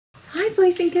Hi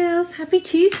boys and girls, happy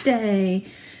Tuesday.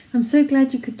 I'm so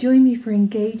glad you could join me for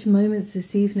Engage Moments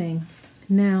this evening.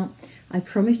 Now, I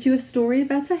promised you a story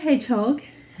about a hedgehog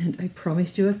and I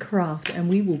promised you a craft, and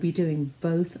we will be doing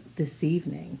both this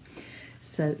evening.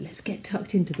 So let's get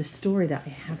tucked into the story that I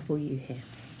have for you here.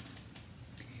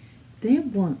 There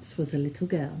once was a little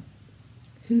girl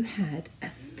who had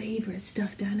a favourite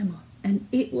stuffed animal, and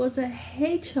it was a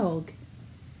hedgehog.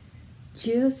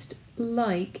 Just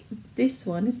like this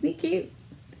one, isn't he cute?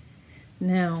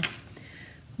 Now,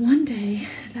 one day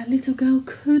that little girl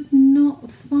could not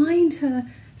find her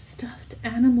stuffed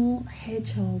animal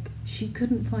hedgehog. She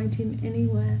couldn't find him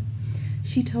anywhere.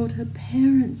 She told her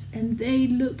parents and they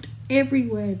looked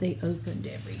everywhere. They opened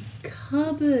every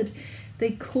cupboard.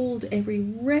 They called every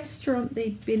restaurant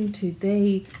they'd been to.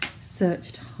 They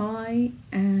searched high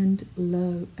and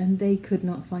low and they could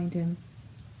not find him.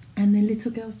 And the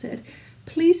little girl said,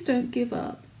 "Please don't give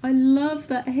up. I love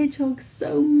that hedgehog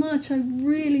so much. I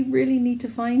really, really need to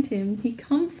find him. He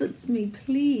comforts me,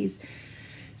 please."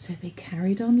 So they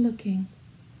carried on looking.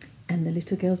 And the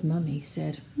little girl's mummy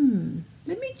said,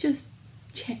 let me just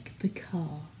check the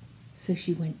car. So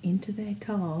she went into their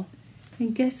car,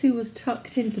 and guess who was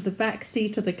tucked into the back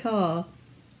seat of the car?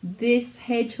 This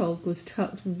hedgehog was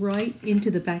tucked right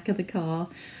into the back of the car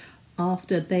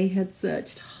after they had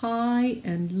searched high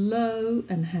and low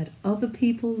and had other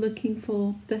people looking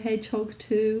for the hedgehog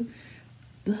too.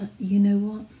 But you know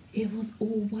what? It was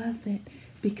all worth it,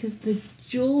 because the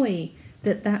joy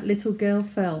that that little girl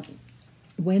felt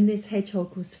when this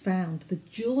hedgehog was found, the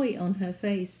joy on her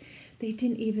face, they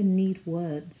didn't even need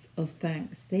words of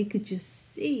thanks. They could just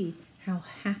see how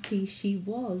happy she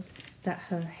was that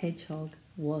her hedgehog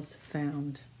was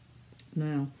found.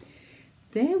 Now,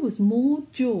 there was more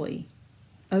joy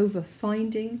over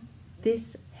finding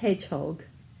this hedgehog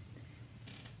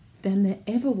than there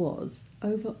ever was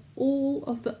over all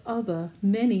of the other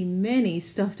many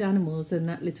stuffed animals that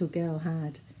that little girl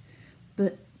had.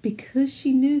 But because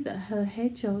she knew that her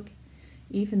hedgehog,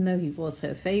 even though he was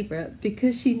her favourite,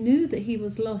 because she knew that he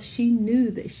was lost, she knew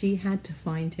that she had to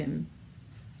find him.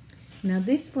 Now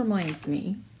this reminds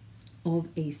me of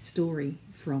a story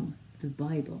from the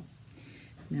Bible.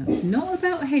 Now it's not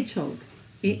about hedgehogs,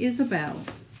 it is about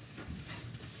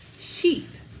sheep.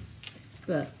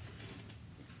 But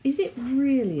is it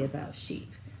really about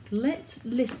sheep? Let's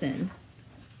listen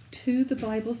to the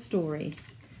Bible story,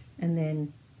 and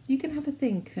then you can have a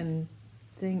think and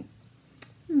think,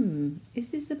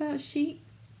 is this about sheep,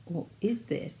 or is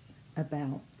this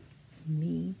about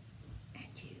me and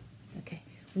you? Okay,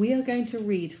 we are going to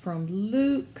read from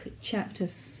Luke chapter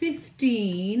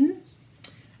 15,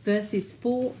 verses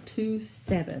 4 to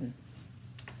 7.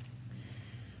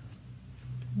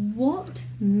 What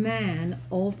man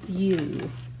of you,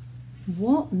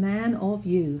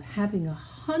 having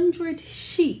 100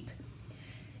 sheep,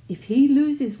 if he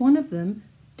loses one of them,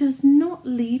 does not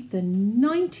leave the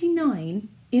 99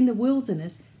 in the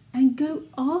wilderness and go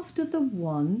after the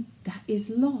one that is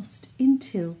lost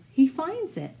until he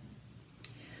finds it?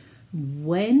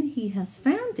 When he has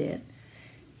found it,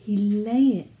 he lay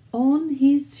it on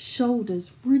his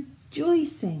shoulders,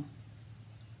 rejoicing.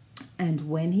 And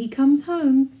when he comes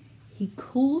home, he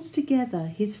calls together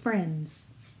his friends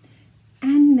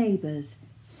and neighbours,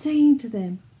 saying to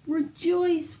them,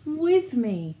 "Rejoice with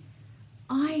me.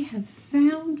 I have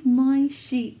found my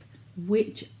sheep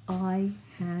which I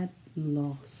had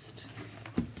lost."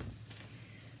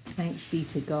 Thanks be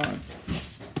to God.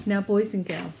 Now, boys and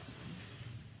girls,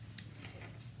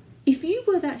 if you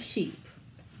were that sheep,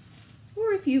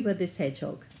 or if you were this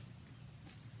hedgehog,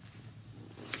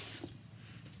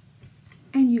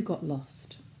 and you got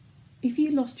lost, if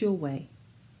you lost your way,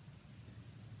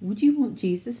 would you want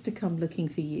Jesus to come looking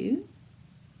for you?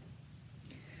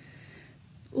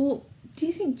 Or do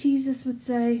you think Jesus would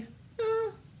say,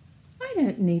 I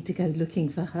don't need to go looking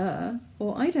for her,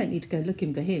 or I don't need to go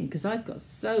looking for him because I've got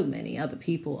so many other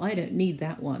people, I don't need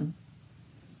that one?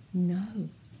 No.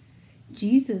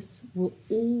 Jesus will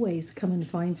always come and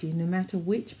find you, no matter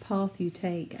which path you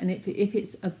take. And if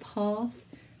it's a path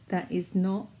that is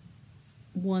not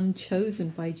one chosen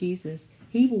by Jesus,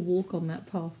 he will walk on that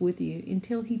path with you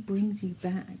until he brings you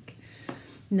back.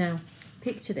 Now,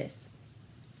 picture this.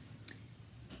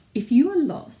 If you are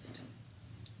lost,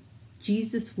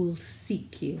 Jesus will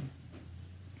seek you.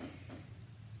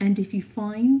 And if you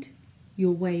find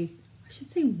your way, I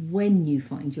should say when you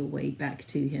find your way back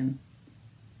to him,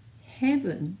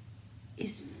 heaven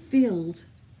is filled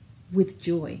with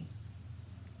joy.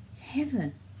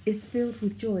 Heaven is filled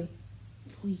with joy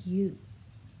for you.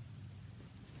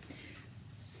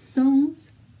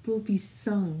 Songs will be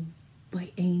sung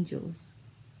by angels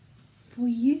for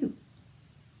you.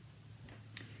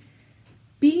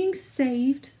 Being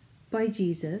saved by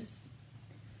Jesus,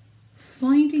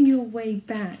 finding your way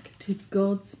back to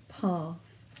God's path,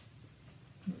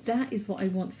 that is what I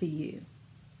want for you.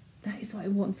 That is what I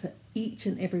want for each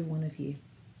and every one of you.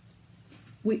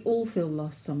 We all feel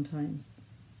lost sometimes,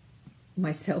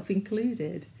 myself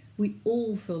included. We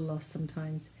all feel lost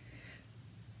sometimes.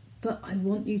 But I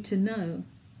want you to know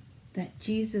that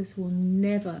Jesus will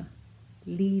never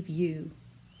leave you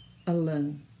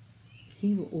alone.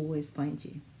 He will always find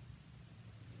you.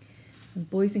 And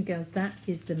boys and girls, that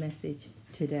is the message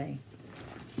today.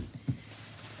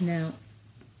 Now,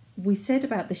 we said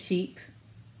about the sheep.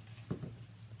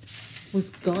 Was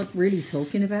God really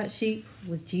talking about sheep?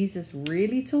 Was Jesus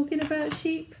really talking about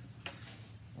sheep?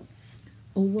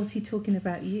 Or was he talking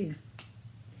about you?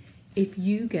 If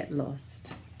you get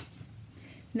lost.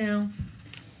 Now,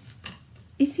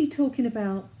 is he talking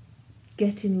about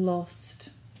getting lost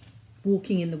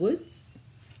walking in the woods?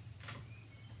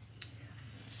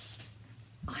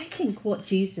 I think what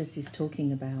Jesus is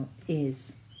talking about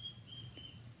is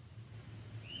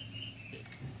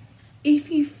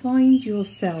if you find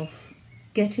yourself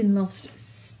getting lost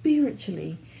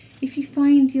spiritually, if you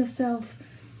find yourself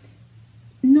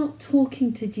not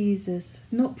talking to Jesus,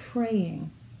 not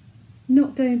praying,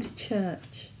 not going to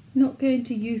church, not going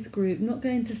to youth group, not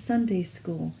going to Sunday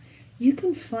school, you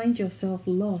can find yourself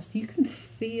lost. You can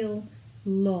feel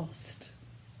lost.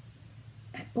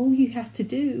 And all you have to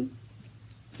do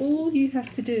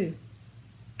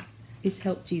is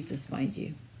help Jesus find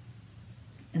you.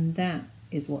 And that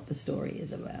is what the story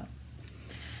is about.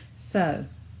 So,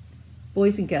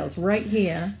 boys and girls, right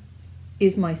here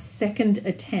is my second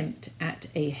attempt at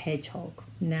a hedgehog.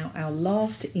 Now, our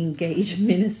last Engage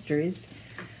Ministries,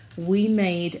 we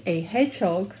made a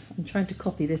hedgehog. I'm trying to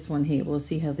copy this one here. We'll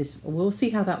see how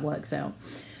that works out.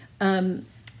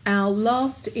 Our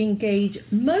last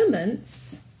Engage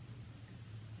Moments,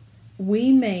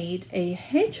 we made a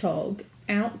hedgehog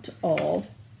out of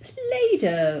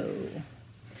Play-Doh.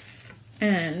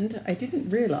 And I didn't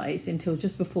realise until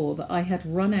just before that I had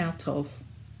run out of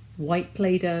white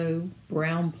Play-Doh,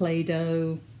 brown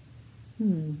Play-Doh,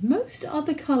 most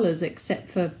other colours except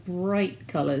for bright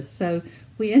colours. So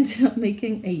we ended up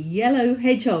making a yellow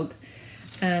hedgehog.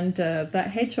 And that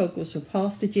hedgehog was for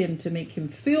Pastor Jim to make him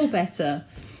feel better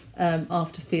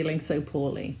after feeling so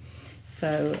poorly.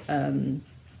 So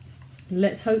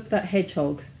let's hope that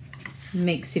hedgehog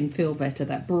makes him feel better,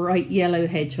 that bright yellow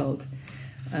hedgehog.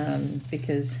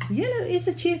 Because yellow is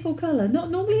a cheerful colour. Not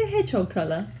normally a hedgehog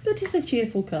colour, but it's a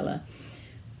cheerful colour.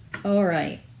 All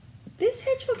right. This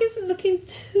hedgehog isn't looking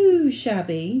too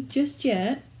shabby just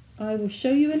yet. I will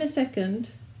show you in a second.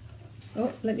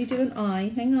 Oh, let me do an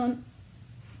eye. Hang on.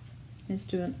 Let's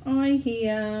do an eye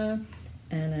here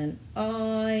and an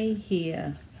eye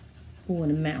here. Oh,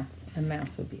 and a mouth. A mouth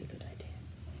would be a good idea.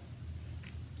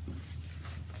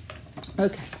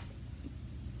 Okay.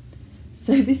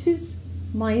 So this is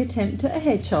my attempt at a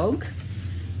hedgehog.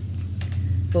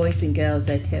 Boys and girls,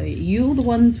 I tell you, you're the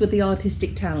ones with the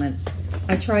artistic talent.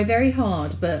 I try very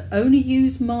hard, but only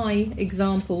use my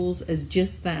examples as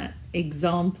just that,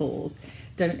 examples.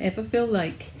 Don't ever feel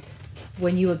like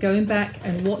when you are going back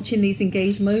and watching these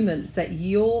engaged moments that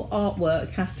your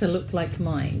artwork has to look like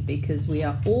mine, because we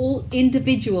are all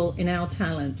individual in our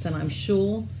talents, and I'm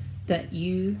sure that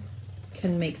you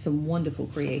can make some wonderful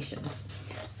creations.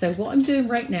 So what I'm doing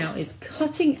right now is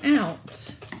cutting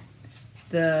out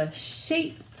the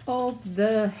shape of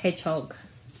the hedgehog.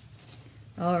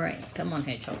 All right, come on,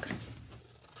 hedgehog.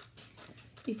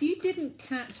 If you didn't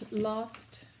catch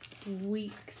last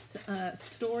week's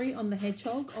story on the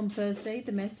hedgehog on Thursday,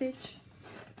 the message,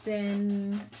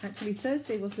 then actually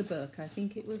Thursday was the book. I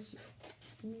think it was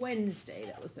Wednesday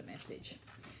that was the message.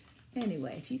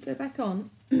 Anyway, if you go back on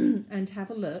and have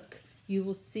a look, you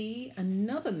will see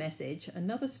another message,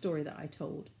 another story that I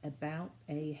told about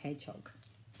a hedgehog.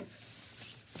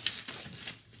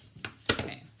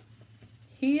 Okay,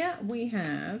 here we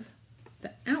have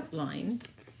the outline,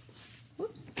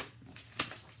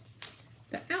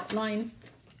 the outline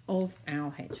of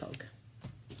our hedgehog.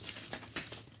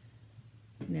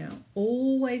 Now,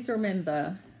 always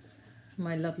remember,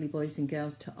 my lovely boys and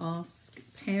girls, to ask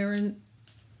parent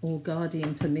or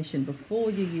guardian permission before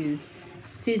you use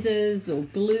scissors or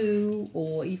glue,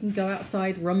 or even go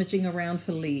outside rummaging around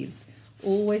for leaves.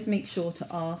 Always make sure to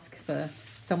ask for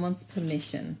someone's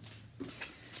permission.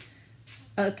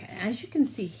 Okay, as you can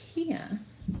see here,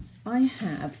 I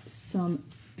have some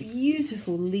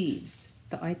beautiful leaves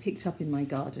that I picked up in my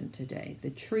garden today. The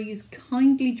trees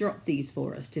kindly dropped these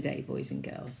for us today, boys and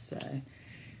girls. So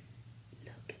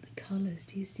look at the colours.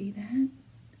 Do you see that?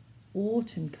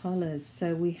 Autumn colours.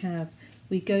 So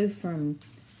we go from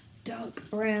dark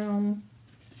brown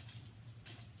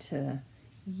to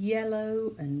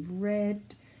yellow and red.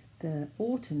 The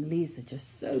autumn leaves are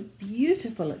just so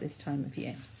beautiful at this time of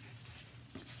year.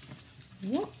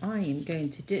 What I am going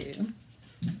to do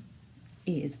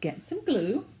is get some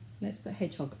glue. Let's put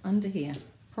Hedgehog under here.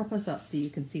 Prop us up so you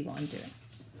can see what I'm doing.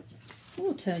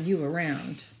 We'll turn you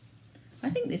around. I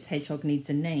think this hedgehog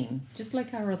needs a name, just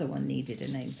like our other one needed a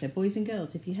name. So boys and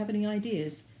girls, if you have any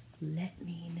ideas, let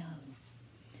me know.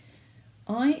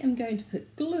 I am going to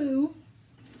put glue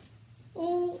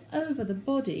all over the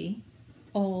body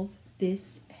of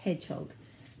this hedgehog.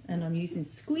 And I'm using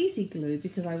squeezy glue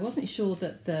because I wasn't sure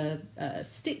that the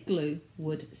stick glue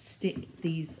would stick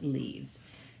these leaves.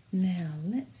 Now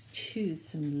let's choose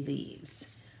some leaves.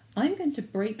 I'm going to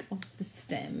break off the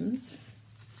stems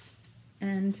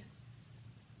and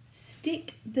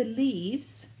stick the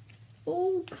leaves,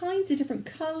 all kinds of different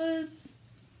colours,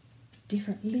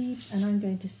 different leaves, and I'm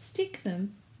going to stick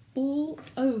them all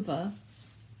over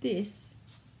this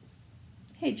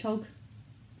hedgehog.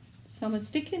 Some are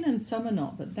sticking and some are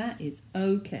not, but that is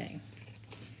okay.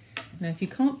 Now if you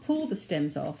can't pull the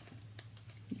stems off,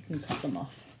 you can cut them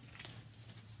off.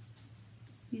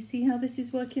 You see how this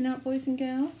is working out, boys and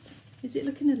girls? Is it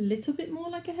looking a little bit more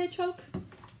like a hedgehog?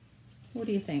 What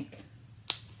do you think?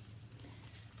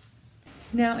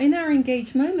 Now, in our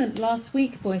Engage moment last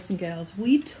week, boys and girls,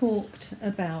 we talked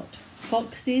about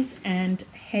foxes and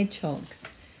hedgehogs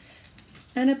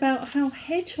and about how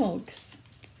hedgehogs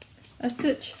are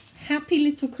such happy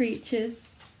little creatures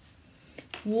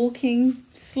walking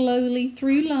slowly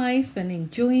through life and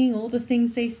enjoying all the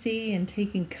things they see and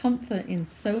taking comfort in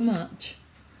so much.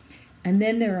 And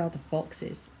then there are the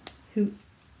foxes who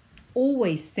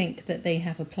always think that they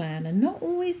have a plan, and not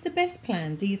always the best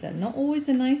plans either, not always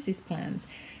the nicest plans.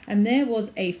 And there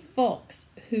was a fox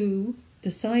who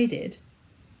decided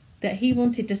that he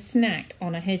wanted to snack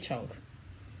on a hedgehog.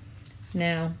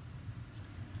 Now,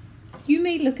 you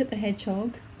may look at the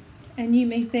hedgehog and you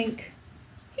may think,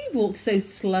 he walks so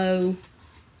slow.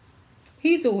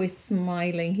 He's always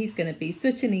smiling. He's going to be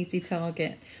such an easy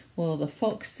target. Well, the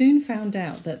fox soon found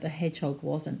out that the hedgehog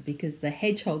wasn't, because the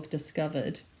hedgehog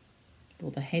discovered,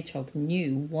 well, the hedgehog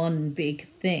knew one big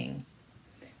thing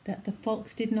that the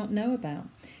fox did not know about.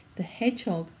 The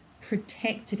hedgehog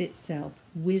protected itself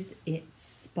with its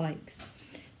spikes.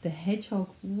 The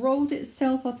hedgehog rolled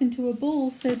itself up into a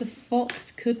ball so the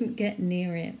fox couldn't get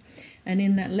near it. And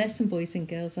in that lesson, boys and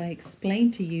girls, I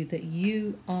explained to you that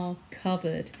you are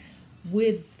covered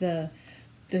with the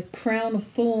crown of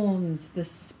thorns, the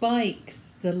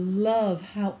spikes, the love,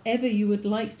 however you would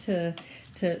like to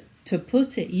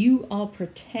put it. You are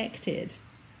protected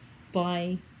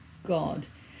by God.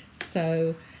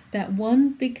 So that one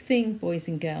big thing, boys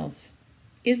and girls,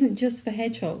 isn't just for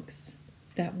hedgehogs.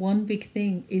 That one big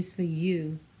thing is for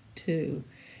you too.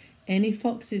 Any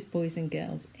foxes, boys and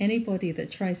girls, anybody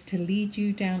that tries to lead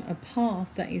you down a path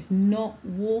that is not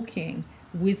walking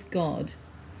with God,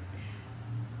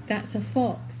 that's a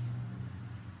fox.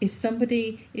 If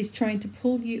somebody is trying to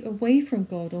pull you away from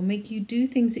God or make you do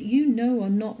things that you know are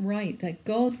not right, that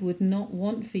God would not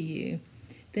want for you,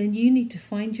 then you need to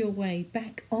find your way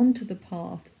back onto the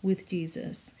path with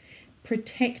Jesus.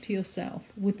 Protect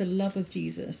yourself with the love of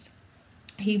Jesus.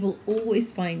 He will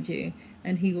always find you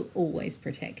and he will always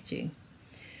protect you.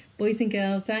 Boys and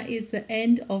girls, that is the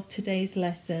end of today's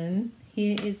lesson.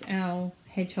 Here is our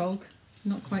hedgehog,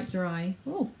 not quite dry.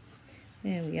 Oh,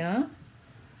 there we are.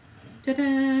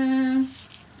 Ta-da!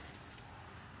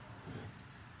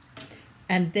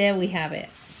 And there we have it.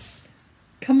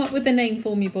 Come up with a name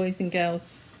for me, boys and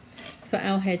girls, for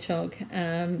our hedgehog.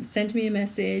 Send me a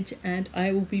message and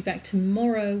I will be back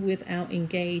tomorrow with our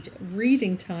Engage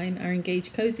reading time, our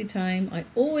Engage cozy time. I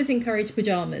always encourage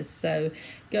pajamas, so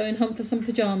go and hunt for some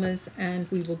pajamas and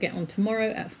we will get on tomorrow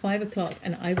at 5 o'clock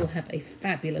and I will have a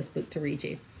fabulous book to read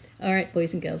you. All right,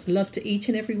 boys and girls, love to each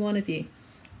and every one of you.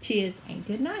 Cheers and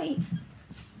good night.